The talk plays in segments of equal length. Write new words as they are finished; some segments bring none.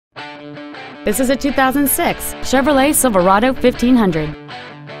This is a 2006 Chevrolet Silverado 1500.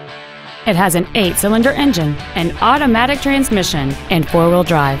 It has an 8-cylinder engine, an automatic transmission, and 4-wheel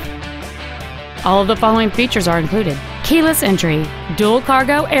drive. All of the following features are included: keyless entry, dual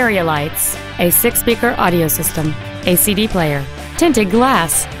cargo area lights, a 6-speaker audio system, a CD player, tinted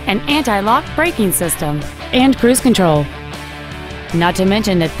glass, an anti-lock braking system, and cruise control. Not to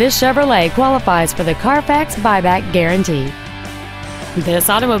mention that this Chevrolet qualifies for the Carfax buyback guarantee. This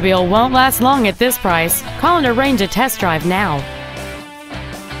automobile won't last long at this price. Call and arrange a test drive now.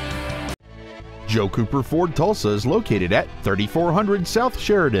 Joe Cooper Ford Tulsa is located at 3400 South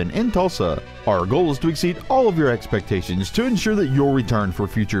Sheridan in Tulsa. Our goal is to exceed all of your expectations to ensure that you'll return for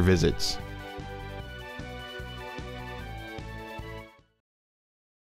future visits.